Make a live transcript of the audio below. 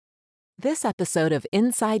This episode of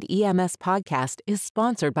Inside EMS Podcast is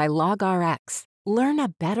sponsored by LogRx. Learn a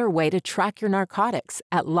better way to track your narcotics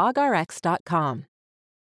at logrx.com.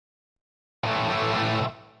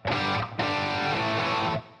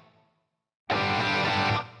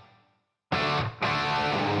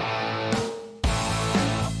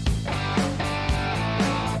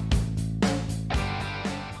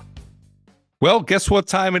 Well, guess what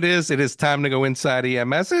time it is? It is time to go inside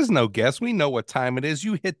EMS. There's no guess. We know what time it is.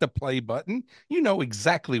 You hit the play button. You know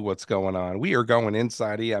exactly what's going on. We are going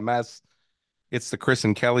inside EMS. It's the Chris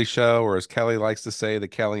and Kelly show, or as Kelly likes to say, the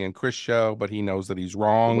Kelly and Chris show, but he knows that he's The way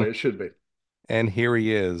wrong. it should be. And here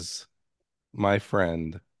he is, my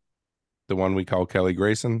friend, the one we call Kelly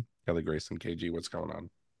Grayson. Kelly Grayson, KG, what's going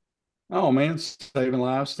on? Oh man, saving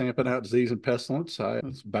lives, stamping out disease and pestilence. I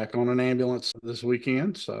was back on an ambulance this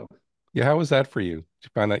weekend. So, Yeah, how was that for you? Did you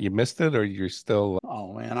find out you missed it, or you're still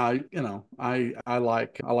oh man, I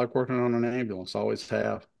like working on an ambulance. Always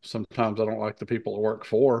have. Sometimes I don't like the people I work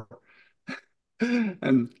for,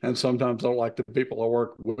 and sometimes I don't like the people I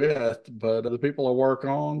work with. But the people I work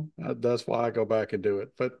on, that's why I go back and do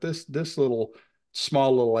it. But this little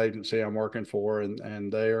small little agency I'm working for,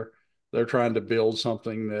 and they're trying to build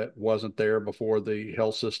something that wasn't there before the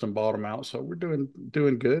health system bought them out. So we're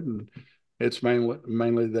doing good, and it's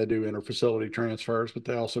mainly they do interfacility transfers, but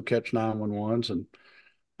they also catch 911s, and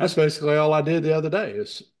that's basically all I did the other day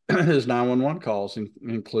is 911 calls,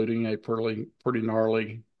 including a pretty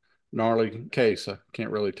gnarly case I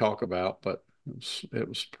can't really talk about, but it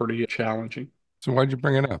was pretty challenging. so why'd you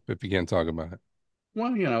bring it up if you can't talk about it?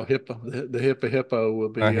 Well, the hippo will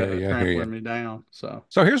I be hear you, I hear you. trampling me down. So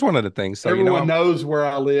So here's one of the things. So everyone knows where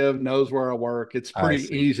I live, knows where I work. It's I pretty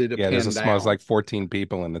see. easy to Yeah, there's a pin smells down. like 14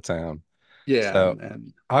 people in the town. Yeah, So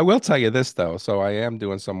and I will tell you this though. So I am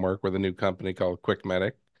doing some work with a new company called Quick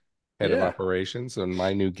Medic, head of yeah, operations, and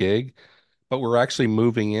my new gig. But we're actually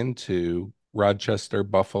moving into Rochester,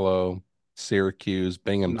 Buffalo, Syracuse, not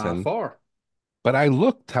Binghamton. far. But I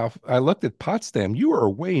looked at Potsdam. You are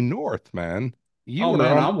way north, man. You Oh were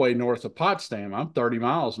man, on. I'm way north of Potsdam. I'm 30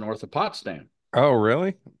 miles north of Potsdam. Oh,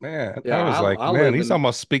 really? Man, I Yeah, was like, I man, live he's in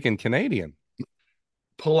almost speaking Canadian.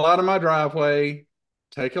 pull out of my driveway,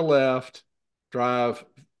 take a left, drive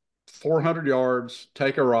 400 yards,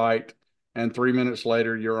 take a right, and 3 minutes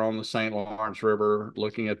later, you're on the St. Lawrence River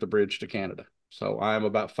looking at the bridge to Canada. So I am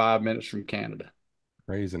about 5 minutes from Canada.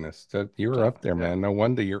 Craziness. That you're So up there, yeah, man. yeah, No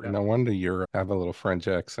wonder you're have a little French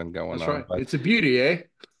accent going that's on. right. But It's a beauty, eh?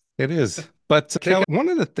 it is. But Take Kelly, one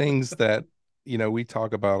of the things that, we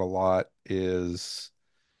talk about a lot is,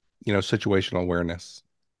 situational awareness.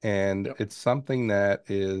 And Yep. it's something that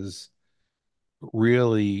is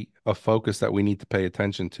really a focus that we need to pay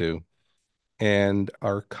attention to. And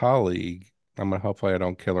our colleague, hopefully I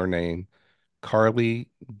don't kill her name, Carly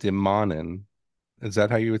Demonin. Is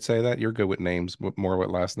that how you would say that? You're good with names, more with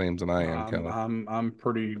last names than I am, I'm Kelly. I'm I'm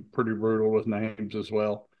pretty brutal with names as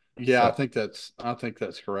well. Yeah, So, I think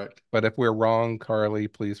that's correct. but if we're wrong, Carly,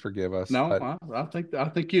 please forgive us. No, But I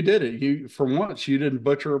think you did it. You for once you didn't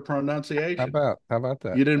butcher a pronunciation. how about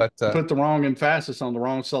that? You didn't But put the wrong emphasis on the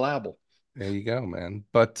wrong syllable. there you go, man.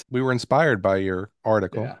 But we were inspired by your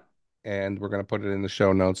article, Yeah. and we're going to put it in the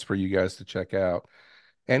show notes for you guys to check out.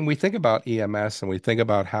 And we think about EMS and we think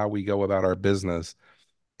about how we go about our business.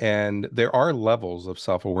 And there are levels of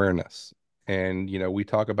self-awareness. And, we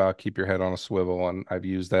talk about keep your head on a swivel, and I've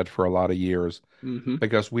used that for a lot of years Hmm.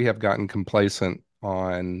 because we have gotten complacent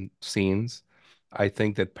on scenes. I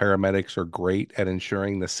think that paramedics are great at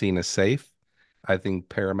ensuring the scene is safe. I think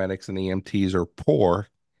paramedics and EMTs are poor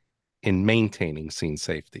in maintaining scene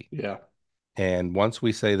safety. Yeah. And once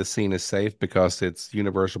we say the scene is safe because it's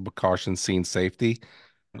universal precaution scene safety,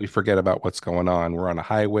 we forget about what's going on. We're on a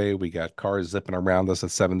highway, we got cars zipping around us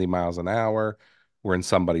at 70 miles an hour. We're in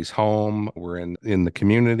somebody's home, we're in the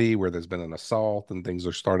community where there's been an assault and things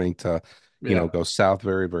are starting to, Yeah. go south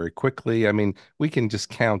very, very quickly. I mean, we can just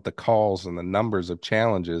count the calls and the numbers of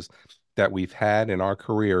challenges that we've had in our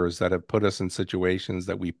careers that have put us in situations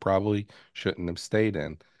that we probably shouldn't have stayed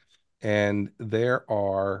in. And there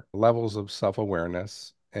are levels of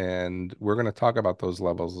self-awareness, and we're going to talk about those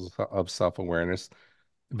levels of self-awareness.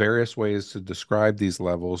 Various ways to describe these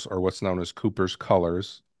levels are what's known as Cooper's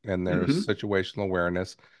colors, and there's Hmm. situational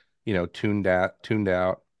awareness, tuned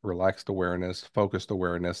out, relaxed awareness, focused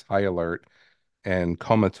awareness, high alert, and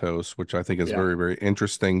comatose, which I think is Yeah. very, very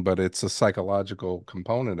interesting, but it's a psychological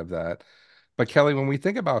component of that. But Kelly, when we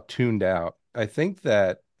think about tuned out, I think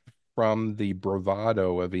that from the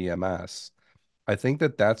bravado of EMS, I think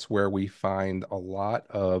that that's where we find a lot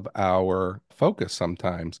of our focus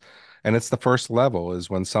sometimes. And it's the first level is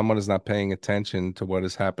when someone is not paying attention to what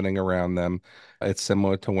is happening around them. It's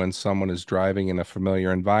similar to when someone is driving in a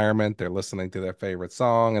familiar environment, they're listening to their favorite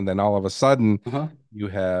song, and then all of a sudden Uh-huh. you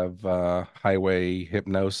have highway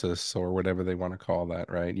hypnosis or whatever they want to call that,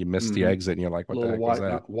 right? You miss the Mm-hmm. exit and you're like, what the Little heck was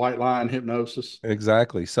that? white line hypnosis.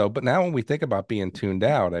 Exactly. So, but now when we think about being tuned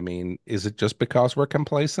out, I mean, is it just because we're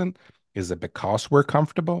complacent? Is it because we're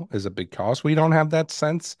comfortable? Is it because we don't have that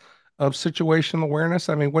sense of situational awareness?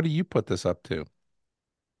 I mean, what do you put this up to?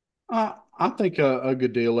 I think a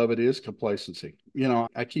good deal of it is complacency.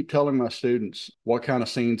 I keep telling my students what kind of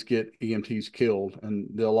scenes get EMTs killed, and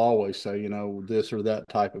they'll always say, this or that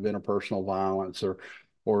type of interpersonal violence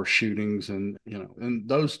or shootings, and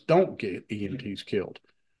those don't get EMTs killed.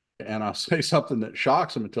 And I say something that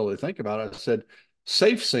shocks them until they think about it. I said,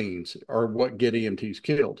 safe scenes are what get EMTs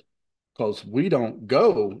killed because we don't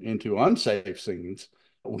go into unsafe scenes.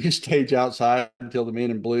 We stage outside until the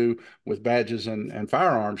men in blue with badges and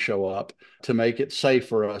firearms show up to make it safe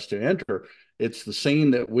for us to enter. It's the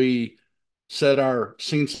scene that we set our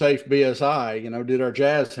scene safe BSI, did our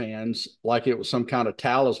jazz hands like it was some kind of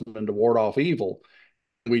talisman to ward off evil.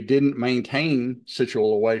 We didn't maintain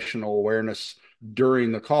situational awareness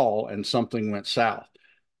during the call and something went south.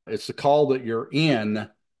 It's the call that you're in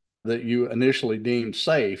that you initially deemed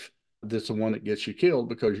safe that's the one that gets you killed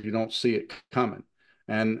because you don't see it coming.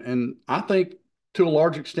 And I think to a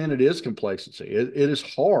large extent it is complacency. It is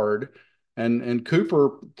hard. And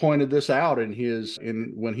Cooper pointed this out in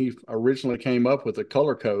when he originally came up with the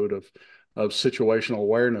color code of situational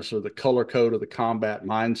awareness, or the color code of the combat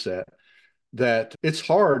mindset, that it's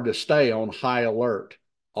hard to stay on high alert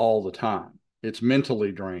all the time. It's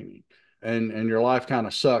mentally draining. And your life kind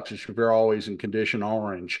of sucks if you're always in condition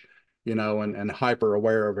orange, and hyper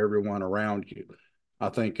aware of everyone around you. I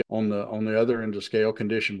think on the other end of the scale,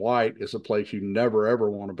 condition white is a place you never ever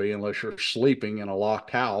want to be unless you're sleeping in a locked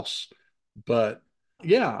house. But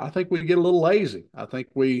yeah, I think we get a little lazy. I think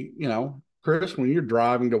Chris, when you're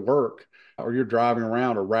driving to work or you're driving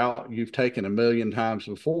around a route you've taken a million times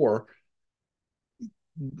before,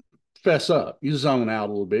 fess up. You zone out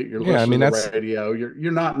a little bit. You're Yeah, I listening mean, to the that's radio.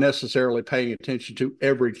 You're not necessarily paying attention to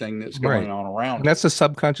everything that's going right. on And around that's you. the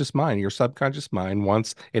subconscious mind. Your subconscious mind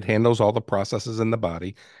wants it handles all the processes in the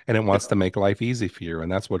body and it wants Yeah, to make life easy for you.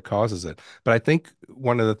 And that's what causes it. But I think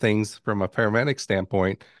one of the things from a paramedic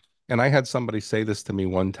standpoint, and I had somebody say this to me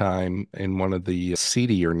one time in one of the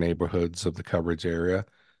seedier neighborhoods of the coverage area.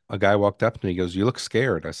 A guy walked up to me, he goes, "You look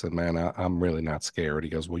scared." I said, "Man, I'm really not scared." He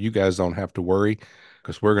goes, "Well, you guys don't have to worry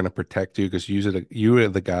because we're going to protect you because you are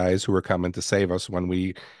the guys who are coming to save us when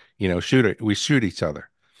we shoot each other."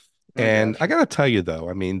 I And got I you. got to tell you, though,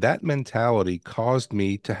 I mean, that mentality caused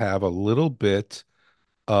me to have a little bit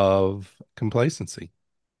of complacency.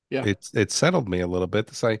 Yeah, It settled me a little bit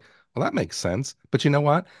to say, well, that makes sense. But you know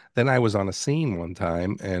what? Then I was on a scene one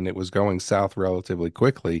time and it was going south relatively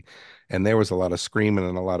quickly, and there was a lot of screaming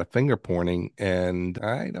and a lot of finger pointing, and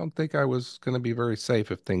I don't think I was going to be very safe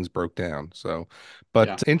if things broke down. So, yeah.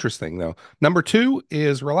 but interesting though. Number two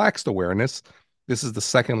is relaxed awareness. This is the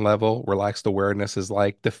second level. Relaxed awareness is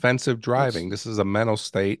like defensive What's driving. This is a mental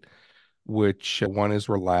state which one is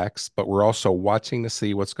relaxed, but we're also watching to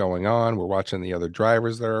see what's going on. We're watching the other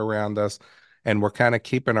drivers that are around us, and we're kind of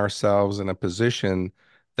keeping ourselves in a position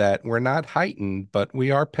that we're not heightened, but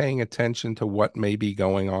we are paying attention to what may be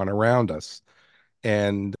going on around us.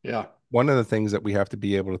 And yeah, one of the things that we have to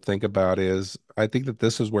be able to think about is I think that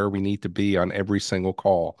this is where we need to be on every single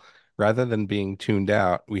call. Rather than being tuned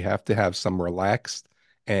out, we have to have some relaxed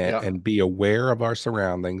yeah, and be aware of our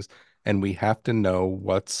surroundings. And we have to know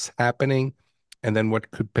what's happening and then what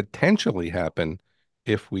could potentially happen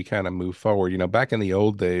if we kind of move forward. Back in the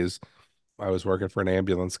old days, I was working for an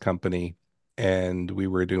ambulance company and we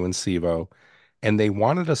were doing SIVO, and they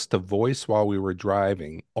wanted us to voice while we were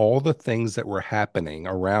driving all the things that were happening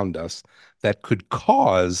around us that could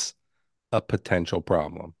cause a potential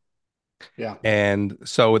problem. yeah. And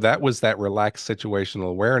so that was that relaxed situational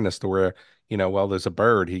awareness to where, well, there's a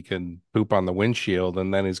bird, he can poop on the windshield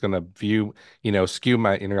and then he's going to skew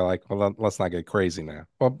and you're like, well, let's not get crazy now.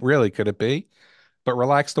 Well, really, could it be? But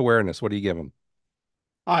relaxed awareness, what do you give them?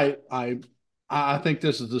 I I I think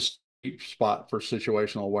this is the sweet spot for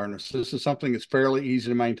situational awareness. This is something that's fairly easy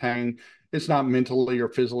to maintain. It's not mentally or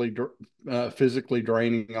physically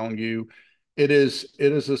draining on you.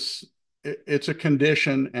 It's a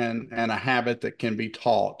condition and a habit that can be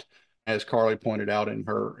taught, as Carly pointed out in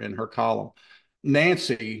her column.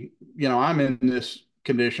 Nancy, I'm in this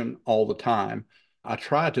condition all the time. I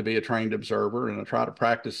try to be a trained observer and I try to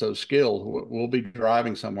practice those skills. We'll be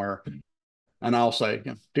driving somewhere And I'll say,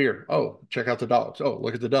 deer, oh, check out the dogs. Oh,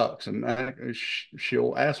 look at the ducks. And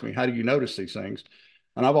she'll ask me, how do you notice these things?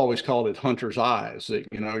 And I've always called it hunter's eyes. That,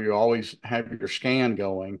 you always have your scan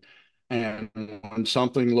going, and when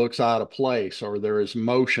something looks out of place or there is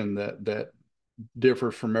motion that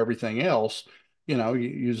differs from everything else,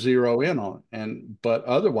 you zero in on it. But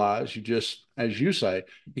otherwise, you just, as you say,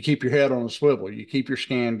 you keep your head on a swivel, you keep your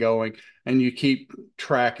scan going, and you keep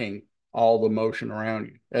tracking all the motion around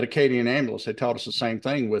you. At Acadian Ambulance, they taught us the same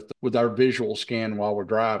thing with our visual scan while we're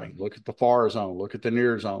driving. Look at the far zone, look at the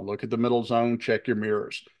near zone, look at the middle zone, check your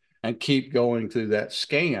mirrors, and keep going through that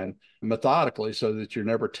scan methodically so that you're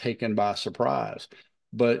never taken by surprise.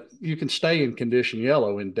 But you can stay in condition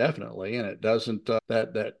yellow indefinitely, and it doesn't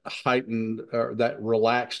that heightened or that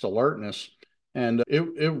relaxed alertness, and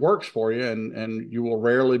it works for you, and you will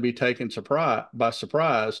rarely be taken by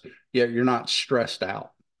surprise, yet you're not stressed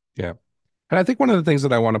out. Yeah. And I think one of the things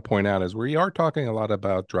that I want to point out is we are talking a lot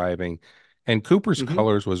about driving, and Cooper's Mm-hmm.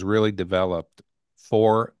 Colors was really developed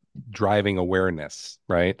for driving awareness,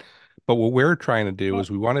 right? But what we're trying to do Well,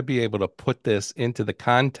 is we want to be able to put this into the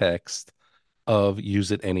context of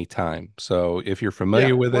use it anytime. So if you're familiar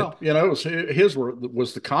yeah, with it, well, his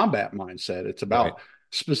was the combat mindset. It's right, about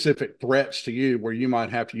specific threats to you where you might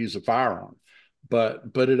have to use a firearm, but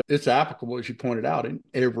it's applicable, as you pointed out, in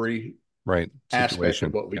every right, aspect of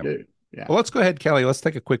situation. what we Yeah. do. Yeah. Well, let's go ahead, Kelly. Let's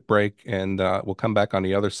take a quick break and we'll come back on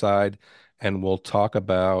the other side and we'll talk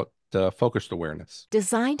about focused awareness.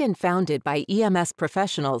 Designed and founded by EMS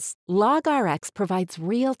professionals, LogRx provides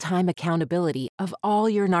real-time accountability of all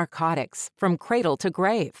your narcotics from cradle to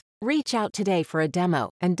grave. Reach out today for a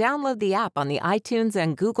demo and download the app on the iTunes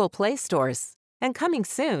and Google Play stores. And coming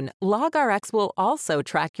soon, LogRx will also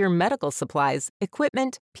track your medical supplies,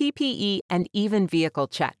 equipment, PPE, and even vehicle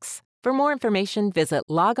checks. For more information, visit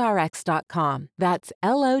logrx.com. That's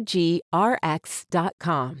LOGRX.com.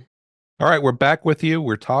 All right, we're back with you.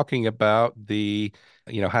 We're talking about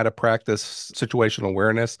how to practice situational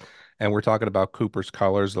awareness, and we're talking about Cooper's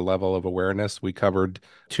colors, the level of awareness. We covered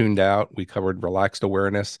tuned out, we covered relaxed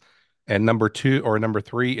awareness, and number two or number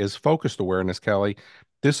three is focused awareness, Kelly.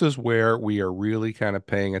 This is where we are really kind of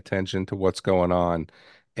paying attention to what's going on,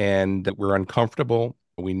 and we're uncomfortable.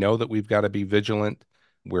 We know that we've got to be vigilant.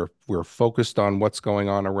 We're focused on what's going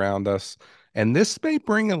on around us, and this may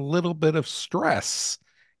bring a little bit of stress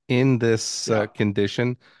in this Yeah.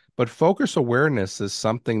 condition. But focus awareness is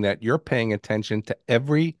something that you're paying attention to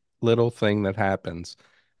every little thing that happens.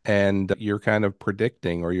 And you're kind of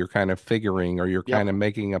predicting, or you're kind of figuring, or you're kind Yep. of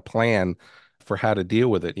making a plan for how to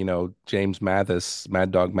deal with it. James Mathis,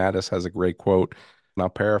 Mad Dog Mathis, has a great quote, and I'll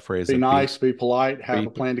paraphrase Be it. nice, be polite, have Be, a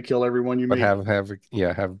plan to kill everyone you but meet. have a plan to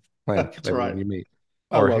kill That's everyone right. you meet,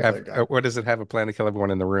 I or love have that guy. what does it, have a plan to kill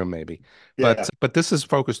everyone in the room, maybe. but Yeah. but this is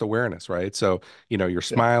focused awareness, right? So you're Yeah.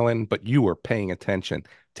 smiling, but you are paying attention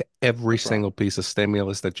to every That's right. single piece of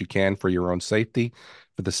stimulus that you can for your own safety,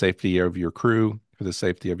 for the safety of your crew, for the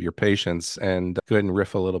safety of your patients. And go ahead and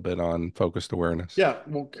riff a little bit on focused awareness. Yeah.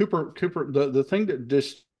 Well, Cooper, the thing that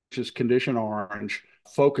distinguishes condition orange,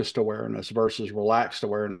 focused awareness versus relaxed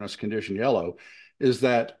awareness, condition yellow, is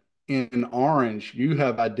that in orange, you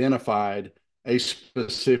have identified a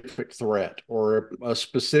specific threat or a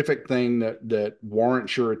specific thing that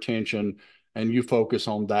warrants your attention, and you focus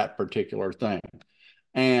on that particular thing.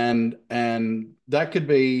 And that could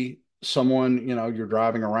be someone, you're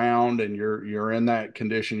driving around and you're in that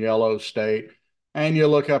condition yellow state, and you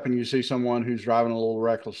look up and you see someone who's driving a little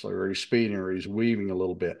recklessly, or he's speeding, or he's weaving a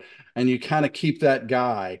little bit, and you kind of keep that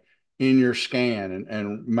guy in your scan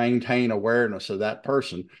and maintain awareness of that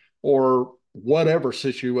person, or whatever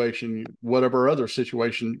other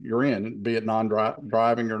situation you're in, be it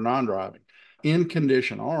non-driving or non-driving. In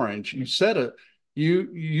condition orange,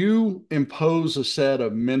 you impose a set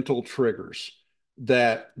of mental triggers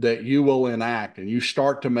that you will enact, and you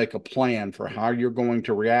start to make a plan for how you're going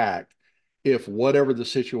to react if whatever the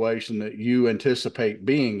situation that you anticipate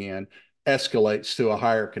being in escalates to a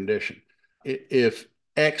higher condition. If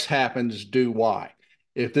X happens, do Y.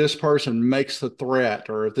 If this person makes the threat,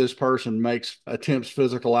 or if this person attempts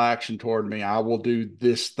physical action toward me, I will do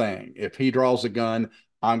this thing. If he draws a gun,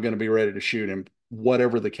 I'm going to be ready to shoot him,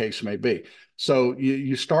 whatever the case may be. So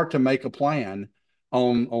you start to make a plan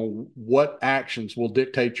on what actions will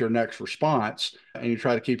dictate your next response, and you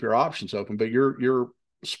try to keep your options open, but you're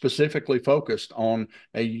specifically focused on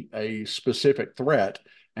a specific threat,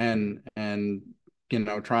 and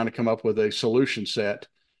trying to come up with a solution set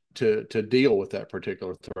to deal with that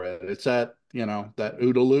particular threat. It's that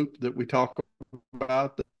OODA loop that we talk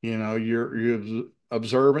about. You're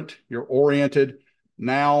observant, you're oriented.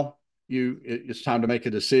 Now it's time to make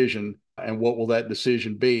a decision and what will that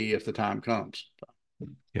decision be if the time comes?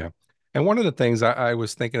 Yeah. And one of the things I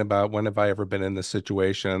was thinking about, when have I ever been in this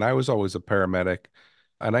situation? And I was always a paramedic.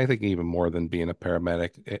 And I think even more than being a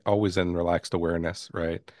paramedic, always in relaxed awareness,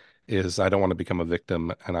 right? Is I don't want to become a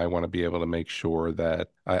victim, and I want to be able to make sure that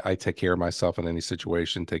I take care of myself in any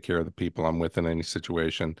situation, take care of the people I'm with in any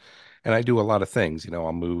situation. And I do a lot of things,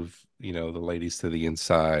 I'll move, the ladies to the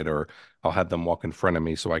inside, or I'll have them walk in front of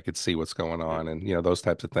me so I could see what's going Yeah. on, and, those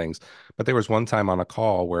types of things. But there was one time on a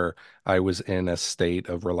call where I was in a state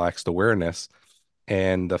of relaxed awareness,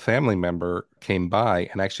 and a family member came by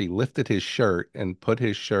and actually lifted his shirt and put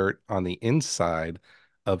his shirt on the inside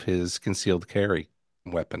of his concealed carry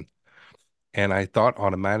weapon. And I thought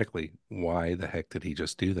automatically, why the heck did he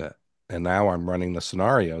just do that? And now I'm running the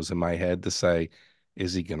scenarios in my head to say,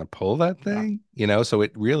 is he going to pull that Yeah. thing? So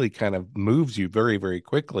it really kind of moves you very, very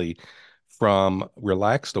quickly from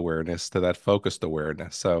relaxed awareness to that focused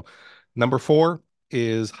awareness. So, number four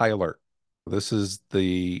is high alert. This is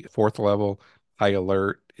the fourth level, high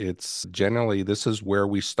alert. It's generally, this is where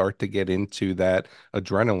we start to get into that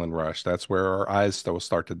adrenaline rush. That's where our eyes will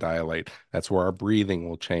start to dilate. That's where our breathing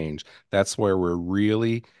will change. That's where we're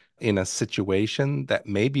really in a situation that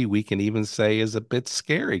maybe we can even say is a bit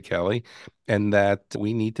scary, Kelly, and that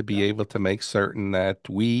we need to be Yeah. able to make certain that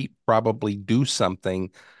we probably do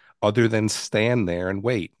something other than stand there and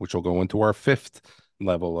wait, which will go into our fifth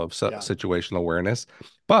level of Yeah. situational awareness.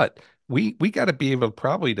 But we got to be able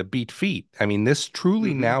probably to beat feet. I mean, this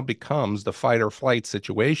truly Hmm. now becomes the fight or flight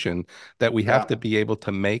situation that we have Yeah. to be able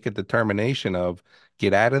to make a determination of,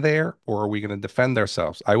 get out of there, or are we going to defend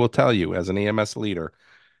ourselves? I will tell you, as an EMS leader,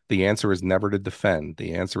 the answer is never to defend.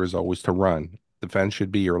 The answer is always to run. Defense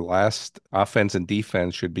should be your last, offense and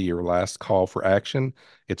defense should be your last call for action.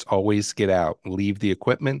 It's always get out, leave the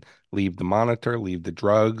equipment, leave the monitor, leave the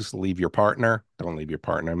drugs, leave your partner. Don't leave your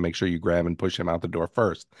partner. Make sure you grab and push him out the door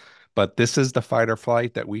first. But this is the fight or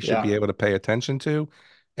flight that we should be Yeah. able to pay attention to.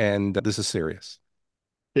 And this is serious.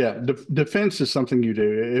 Yeah. Defense is something you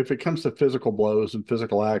do. If it comes to physical blows and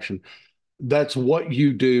physical action, that's what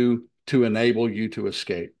you do to enable you to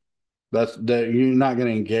escape. That's that you're not going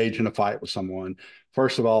to engage in a fight with someone.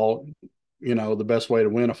 First of all, the best way to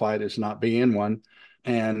win a fight is not be in one.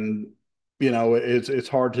 And it's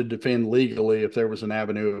hard to defend legally if there was an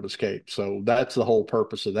avenue of escape. So that's the whole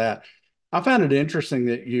purpose of that. I found it interesting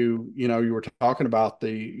that you were talking about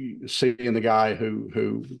the seeing the guy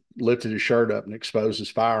who lifted his shirt up and exposed his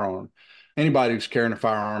firearm. Anybody who's carrying a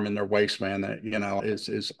firearm in their waistband, that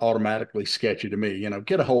is automatically sketchy to me.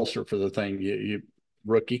 Get a holster for the thing, you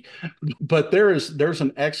rookie. But there's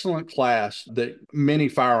an excellent class that many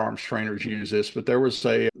firearms trainers use this. But there was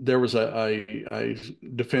a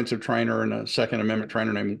defensive trainer and a Second Amendment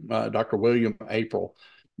trainer named Dr. William April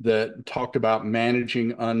that talked about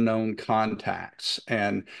managing unknown contacts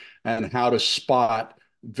and how to spot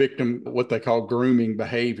victim, what they call grooming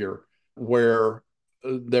behavior, where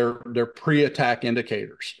they're pre-attack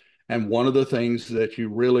indicators. And one of the things that you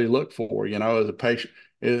really look for, as a patient,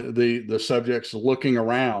 the subject's looking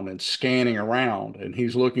around and scanning around, and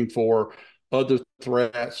he's looking for other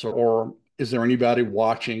threats, or is there anybody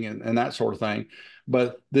watching, and that sort of thing.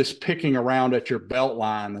 But this picking around at your belt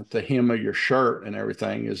line, at the hem of your shirt, and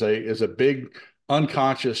everything is a big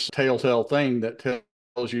unconscious telltale thing that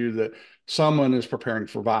tells you that someone is preparing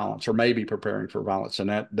for violence or maybe preparing for violence, and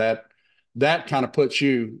that kind of puts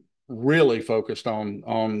you really focused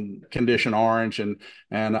on condition orange and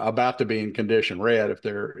about to be in condition red if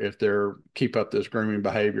they're keep up this grooming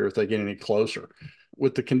behavior, if they get any closer.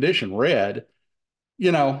 With the condition red,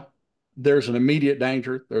 you know, there's an immediate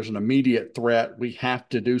danger, there's an immediate threat. We have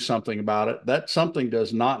to do something about it. That something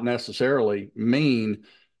does not necessarily mean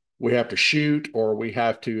we have to shoot or we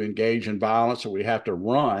have to engage in violence or we have to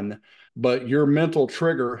run, but your mental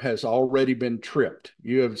trigger has already been tripped.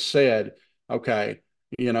 You have said, okay,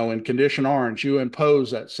 in condition orange, you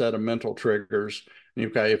impose that set of mental triggers.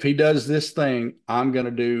 Okay, if he does this thing, I'm going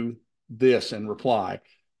to do this in reply.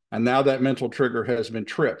 And now that mental trigger has been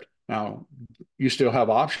tripped. Now, you still have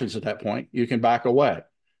options at that point. You can back away.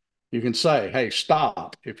 You can say, hey,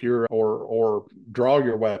 stop if you're, or draw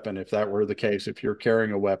your weapon if that were the case, if you're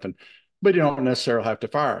carrying a weapon, but you don't necessarily have to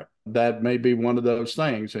fire it. That may be one of those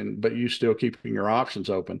things, but you still keeping your options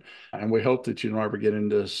open. And we hope that you don't ever get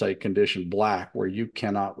into, say, condition black, where you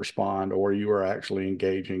cannot respond or you are actually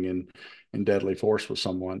engaging in deadly force with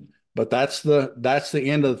someone. But that's the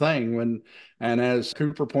end of the thing. And as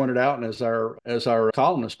Cooper pointed out, and as our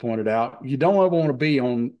columnist pointed out, you don't ever want to be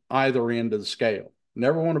on either end of the scale.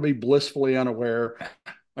 Never want to be blissfully unaware.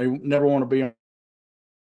 I never want to be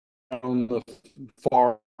on the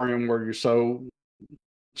far end where you're so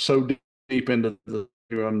so deep into the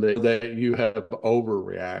that you have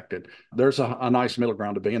overreacted. There's a nice middle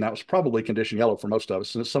ground to be, and that was probably condition yellow for most of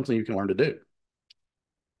us, and it's something you can learn to do.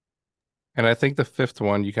 And I think the fifth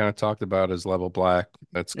one you kind of talked about is level black.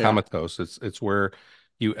 That's Yeah, comatose. It's where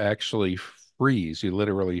you actually freeze. You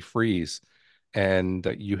literally freeze. And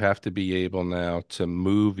you have to be able now to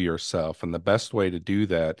move yourself. And the best way to do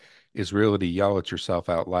that is really to yell at yourself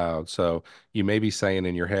out loud. So you may be saying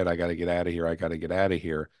in your head, I got to get out of here. I got to get out of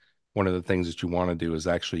here. One of the things that you want to do is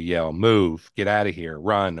actually yell, move, get out of here,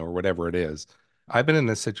 run, or whatever it is. I've been in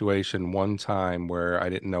this situation one time where I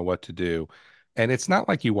didn't know what to do. And it's not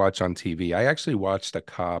like you watch on TV. I actually watched a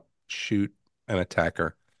cop shoot an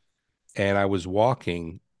attacker, and I was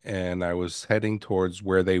walking and I was heading towards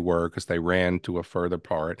where they were because they ran to a further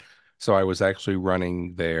part. So I was actually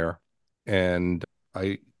running there, and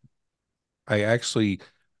I I actually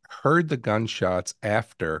heard the gunshots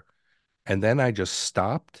after, and then I just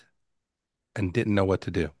stopped and didn't know what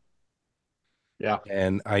to do. yeah,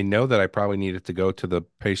 And I know that I probably needed to go to the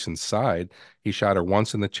patient's side. He shot her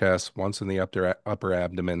once in the chest, once in the upper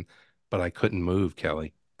abdomen, but I couldn't move,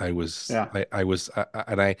 Kelly. yeah,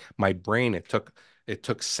 And my brain, it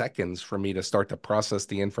took seconds for me to start to process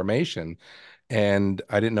the information. And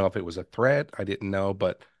I didn't know if it was a threat. I didn't know,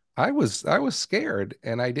 but I was scared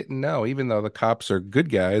and I didn't know, even though the cops are good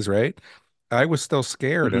guys, right? I was still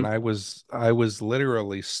scared and hmm I was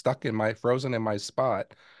literally stuck in my frozen in my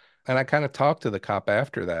spot. And I kind of talked to the cop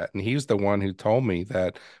after that, and he's the one who told me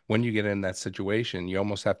that when you get in that situation, you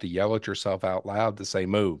almost have to yell at yourself out loud to say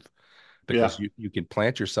move because yeah. you can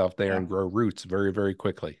plant yourself there Yeah. and grow roots very, very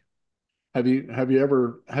quickly. Have you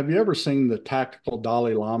ever seen the tactical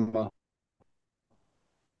Dalai Lama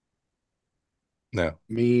No.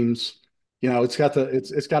 memes? You know, it's got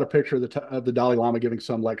a picture of the Dalai Lama giving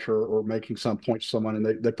some lecture or making some point to someone,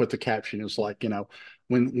 and they put the caption is like, you know,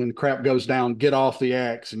 when crap goes down, get off the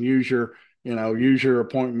axe and use your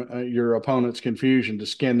appointment your opponent's confusion to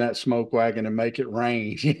skin that smoke wagon and make it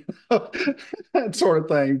rain, you know? That sort of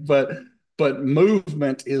thing. But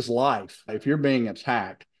movement is life. If you're being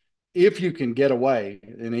attacked, if you can get away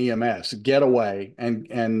in EMS, get away and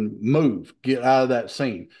move, get out of that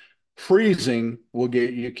scene. Freezing will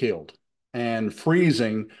get you killed, and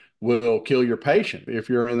freezing will kill your patient if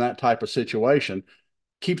you're in that type of situation.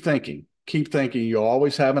 Keep thinking. Keep thinking. You'll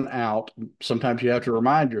always have an out. Sometimes you have to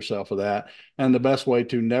remind yourself of that. And the best way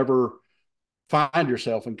to never find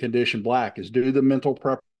yourself in condition black is do the mental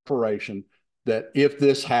preparation that if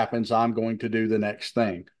this happens, I'm going to do the next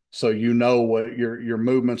thing. So you know what your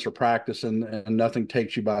movements are practiced, and nothing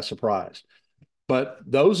takes you by surprise. But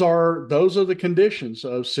those are the conditions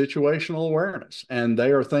of situational awareness, and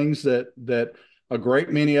they are things that a great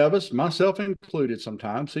many of us, myself included,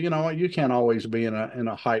 sometimes. So you know you can't always be in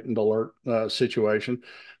a heightened alert situation,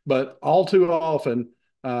 but all too often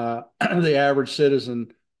the average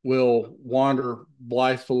citizen will wander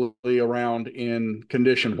blithely around in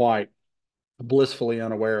condition white, blissfully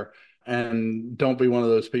unaware. And don't be one of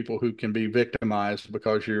those people who can be victimized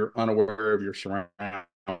because you're unaware of your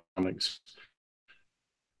surroundings.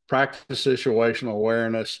 Practice situational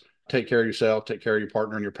awareness, take care of yourself, take care of your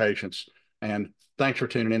partner and your patients. And thanks for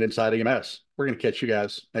tuning in inside EMS. We're going to catch you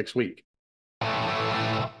guys next week.